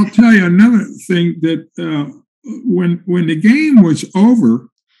 I'll tell you another thing that when the game was over,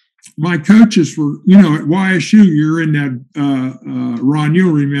 my coaches were, at YSU, you're in that, Ron,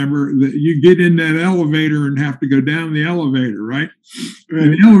 you'll remember that you get in that elevator and have to go down the elevator, right?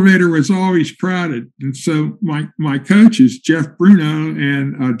 And the elevator was always crowded. And so my coaches, Jeff Bruno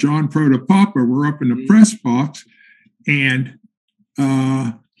and John Protopapa, were up in the press box, and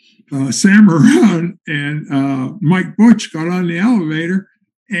Sam Marone and Mike Butch got on the elevator,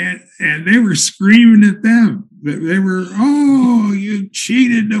 and they were screaming at them. They were, "Oh, you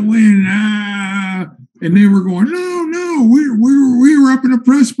cheated to win!" And they were going, "No, we were up in a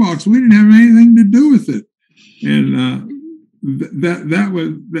press box. We didn't have anything to do with it." And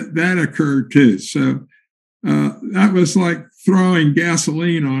that occurred too. So that was like throwing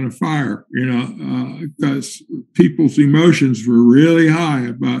gasoline on a fire, because people's emotions were really high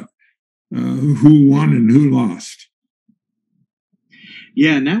about who won and who lost.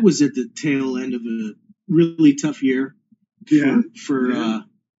 Yeah, and that was at the tail end of a really tough year for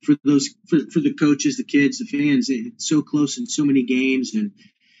the coaches, the kids, the fans. It's so close in so many games, and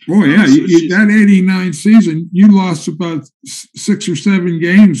that '89 season, you lost about 6 or 7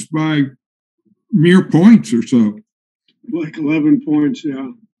 games by mere points or so, like 11 points.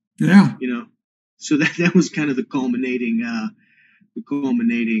 Yeah. So that was kind of the culminating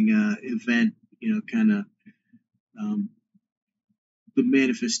event. Kind of. The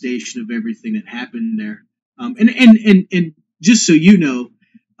manifestation of everything that happened there. And just so you know,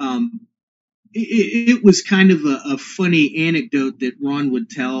 it was kind of a funny anecdote that Ron would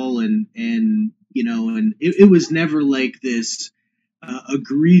tell, and it was never like this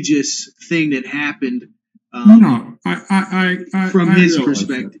egregious thing that happened. No, I from his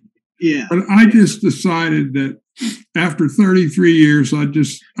perspective. Yeah. But I just decided that after 33 years, I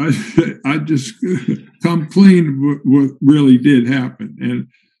just come clean with what really did happen, and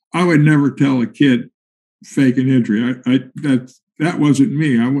I would never tell a kid fake an injury. That wasn't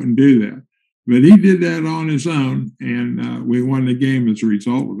me. I wouldn't do that. But he did that on his own, and we won the game as a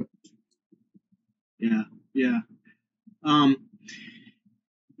result of it. Yeah.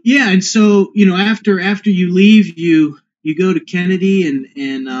 And so after you leave, you go to Kennedy, and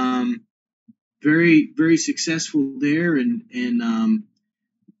very, very successful there. And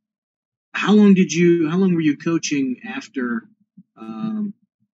how long were you coaching after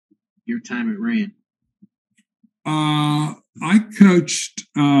your time at Rayen? I coached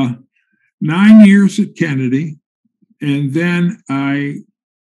 9 years at Kennedy, and then I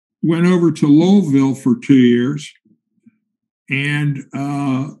went over to Lowellville for 2 years, and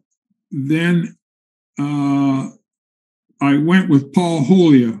then I went with Paul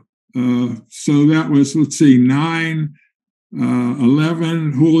Julio. So that was, 9,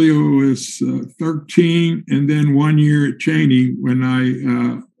 11. Julio was 13, and then 1 year at Chaney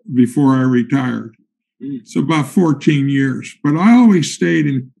before I retired. So about 14 years. But I always stayed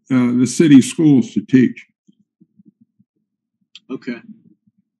in the city schools to teach. Okay.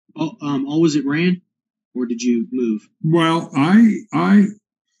 Always at Rayen, or did you move? Well, I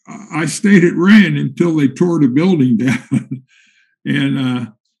stayed at Rayen until they tore the building down,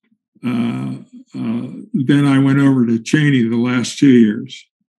 and then I went over to Chaney the last 2 years.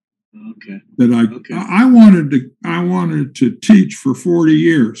 Okay. I wanted to teach for 40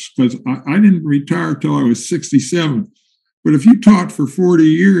 years, because I didn't retire till I was 67. But if you taught for 40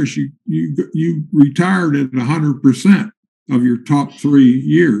 years, you retired at 100% of your top 3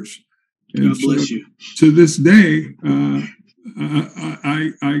 years. And God bless you. To this day,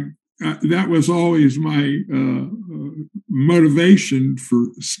 that was always my motivation for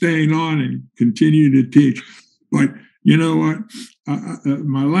staying on and continue to teach. But you know what?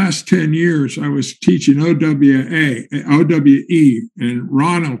 My last 10 years, I was teaching OWE, and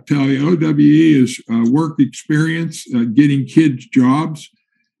Ron will tell you, OWE is work experience, getting kids jobs.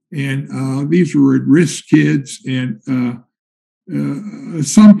 And these were at-risk kids. And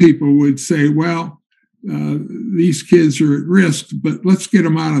some people would say, well, these kids are at risk, but let's get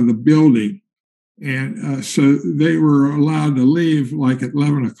them out of the building. And so they were allowed to leave like at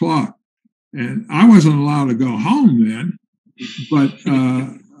 11 o'clock. And I wasn't allowed to go home then, but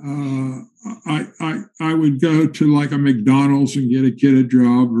I would go to like a McDonald's and get a kid a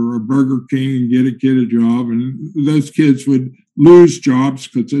job, or a Burger King and get a kid a job. And those kids would lose jobs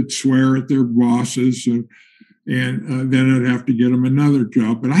because they'd swear at their bosses. And then I'd have to get them another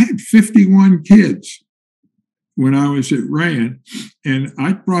job. But I had 51 kids when I was at Rayen, and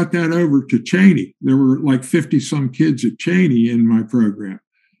I brought that over to Chaney. There were like 50 some kids at Chaney in my program.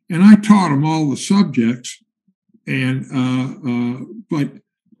 And I taught them all the subjects. And but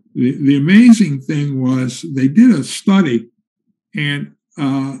the amazing thing was they did a study, and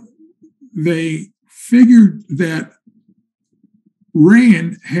they figured that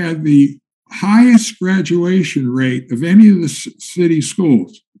Rayen had the highest graduation rate of any of the city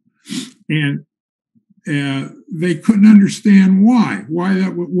schools. And they couldn't understand why. Why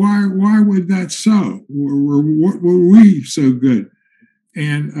would that so? What were we so good?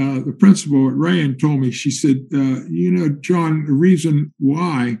 And the principal at Rayen told me, she said, John, the reason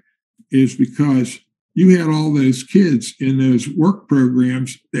why is because you had all those kids in those work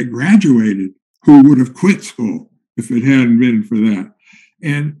programs that graduated who would have quit school if it hadn't been for that.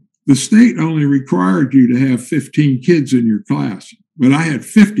 And the state only required you to have 15 kids in your class, but I had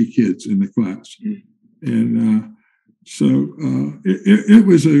 50 kids in the class. And so it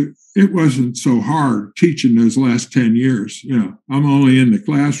wasn't so hard teaching those last 10 years. I'm only in the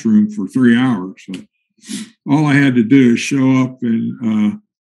classroom for 3 hours. So all I had to do is show up and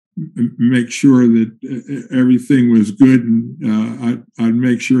make sure that everything was good, and I'd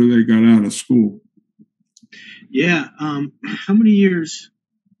make sure they got out of school. Yeah. How many years?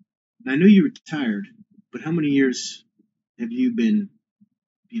 I know you retired, but how many years have you been,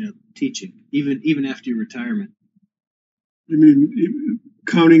 teaching, even after your retirement? You mean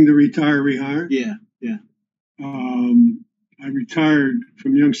counting the retiree hire? Yeah. I retired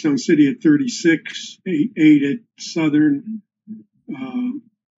from Youngstown City at 36, 8 at Southern,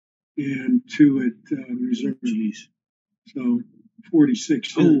 and 2 at Reserve. Jeez. So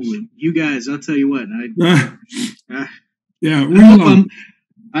 46 years. Holy, you guys! I'll tell you what.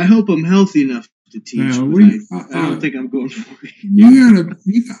 I hope I'm healthy enough to teach. I don't think I'm going for it.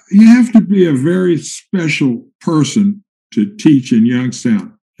 You have to be a very special person to teach in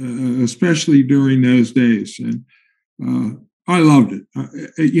Youngstown, especially during those days. And I loved it.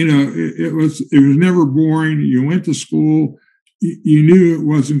 It was never boring. You went to school. You knew it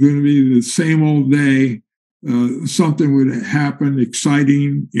wasn't going to be the same old day. Something would happen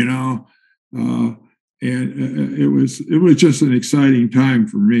exciting, and it was just an exciting time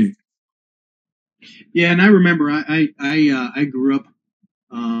for me. Yeah, and I remember I grew up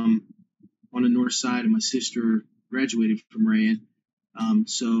on the north side, and my sister graduated from Rayen.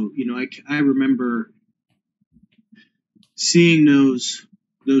 So I remember seeing those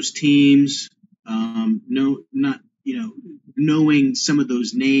teams. Knowing some of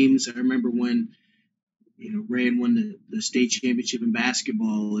those names. I remember when Rayen won the state championship in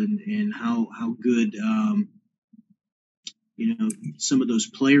basketball, and how good some of those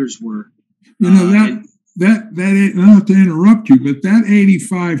players were. That not to interrupt you, but that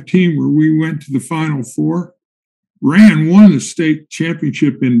 85 team where we went to the Final Four, Rayen won the state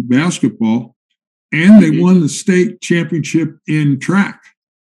championship in basketball, and they won the state championship in track.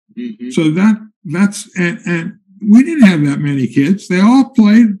 Mm-hmm. So that's and we didn't have that many kids. They all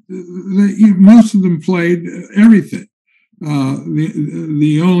played. Most of them played everything.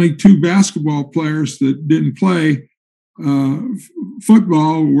 The only 2 basketball players that didn't play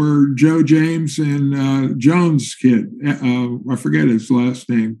football were Joe James and Jones' kid. I forget his last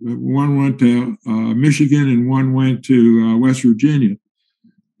name, but one went to Michigan and one went to West Virginia.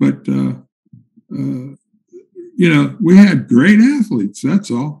 But we had great athletes. That's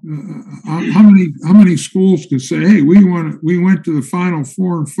all. How many schools can say, "Hey, we went to the Final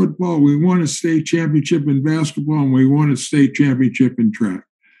Four in football. We won a state championship in basketball, and we won a state championship in track"?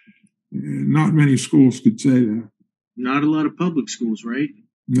 Not many schools could say that. Not a lot of public schools, right?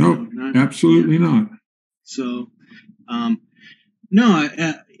 No, absolutely not. So, no,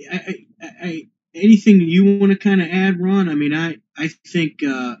 anything you want to kind of add, Ron? I mean, I think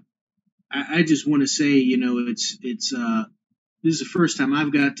I just want to say, it's this is the first time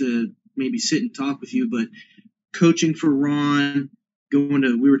I've got to maybe sit and talk with you, but coaching for Ron,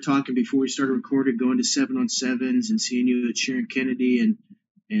 we were talking before we started recording, going to 7-on-7s and seeing you at Sharon Kennedy and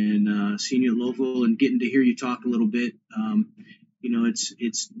seeing you at Louisville and getting to hear you talk a little bit.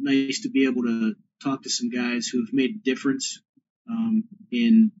 It's nice to be able to talk to some guys who've made a difference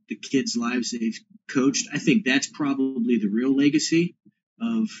in the kids' lives they've coached. I think that's probably the real legacy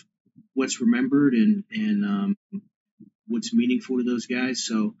of what's remembered and what's meaningful to those guys.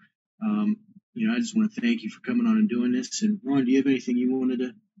 So, I just want to thank you for coming on and doing this. And Ron, do you have anything you wanted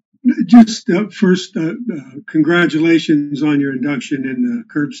to? Just first, congratulations on your induction in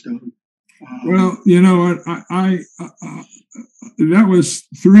Curbstone. Well, you know what? I that was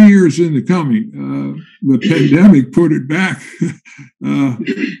 3 years in the coming. The pandemic put it back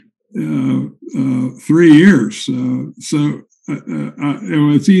 3 years. So it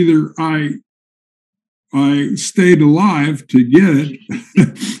was either I stayed alive to get it,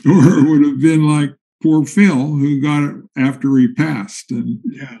 or it would have been like poor Phil who got it after he passed. And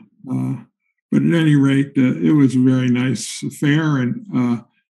yeah. But at any rate, it was a very nice affair, and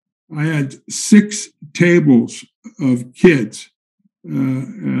I had 6 tables of kids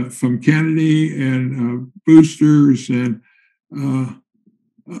from Kennedy and boosters, and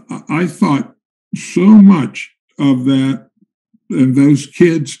I thought so much of that, and those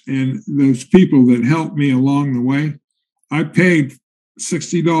kids and those people that helped me along the way. I paid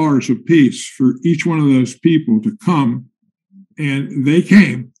 $60 a piece for each one of those people to come, and they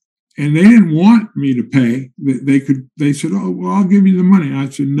came. And they didn't want me to pay. They said, "Oh, well, I'll give you the money." I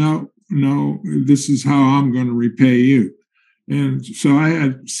said, No, this is how I'm going to repay you. And so I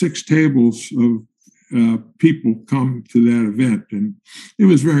had 6 tables of people come to that event, and it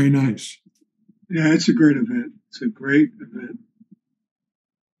was very nice. Yeah, it's a great event. It's a great event.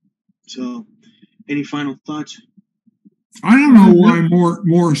 So, any final thoughts? I don't know why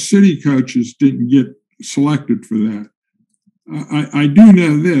more city coaches didn't get selected for that. I do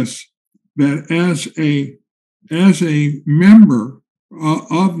know this, that as a member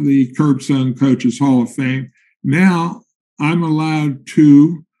of the Curbstone Coaches Hall of Fame, now I'm allowed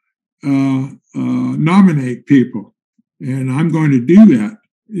to nominate people, and I'm going to do that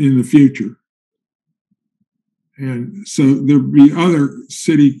in the future. And so there'll be other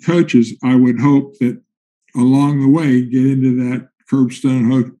city coaches, I would hope, that along the way get into that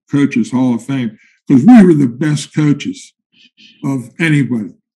Curbstone Coaches Hall of Fame, because we were the best coaches of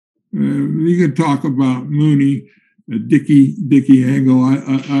anybody. You can talk about Mooney, Dickie Engel.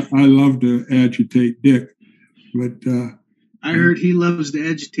 I love to agitate Dick, but I heard he loves to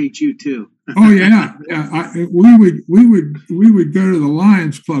agitate you too. Oh yeah. We would go to the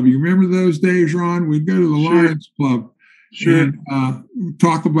Lions Club. You remember those days, Ron? We'd go to the Lions Club and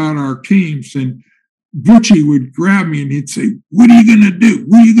talk about our teams. And Butchie would grab me and he'd say, "What are you going to do?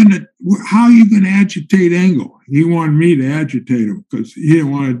 How are you going to agitate Engel?" He wanted me to agitate him because he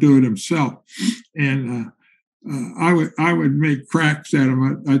didn't want to do it himself. And I would make cracks at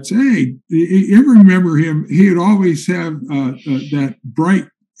him. I'd say, "Hey, you ever remember him? He'd always have that bright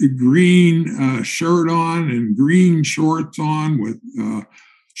green shirt on and green shorts on with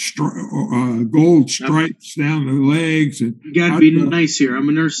gold stripes down the legs." And you got to be nice here. I'm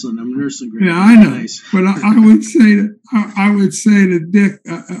a Nursling grad. Yeah, I know. Nice. But I would say to Dick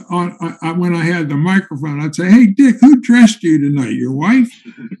when I had the microphone, I'd say, "Hey, Dick, who dressed you tonight? Your wife?"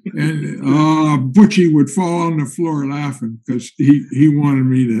 And Butchie would fall on the floor laughing because he wanted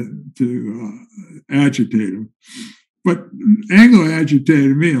me to agitate him. But Anglo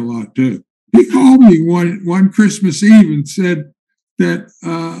agitated me a lot too. He called me one Christmas Eve and said that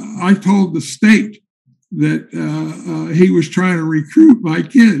I told the state that he was trying to recruit my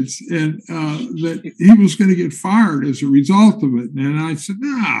kids and that he was going to get fired as a result of it. And I said,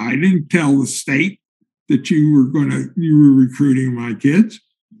 "No, I didn't tell the state that you were recruiting my kids."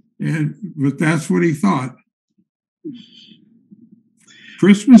 But that's what he thought.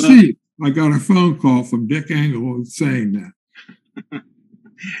 Christmas Eve, I got a phone call from Dick Engel saying that.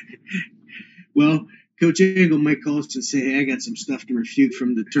 Well, Coach Engel might call us and say, "Hey, I got some stuff to refute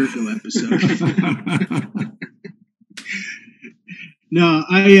from the Turco episode." No,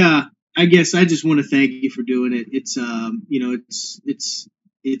 I guess I just want to thank you for doing it. It's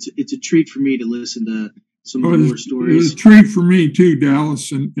it's a treat for me to listen to some of your stories. It was a treat for me too,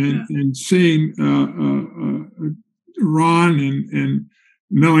 Dallas, and seeing Ron and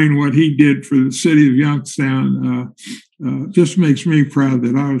knowing what he did for the city of Youngstown just makes me proud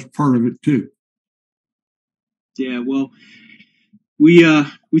that I was part of it too. Yeah, well,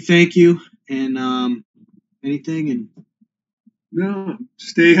 we thank you, and anything, and No,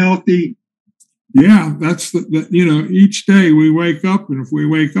 stay healthy. Yeah, that's each day we wake up, and if we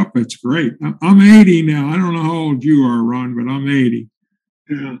wake up, it's great. I'm 80 now. I don't know how old you are, Ron, but I'm 80.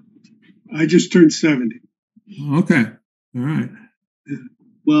 Yeah, I just turned 70. Okay. All right.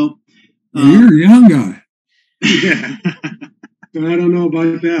 well, you're a young guy. Yeah. But I don't know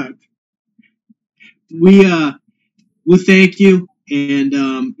about that. We'll thank you, and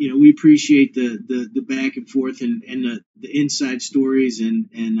we appreciate the back and forth and the inside stories, and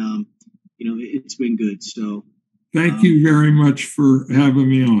it's been good. So thank you very much for having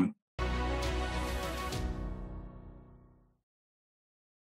me on.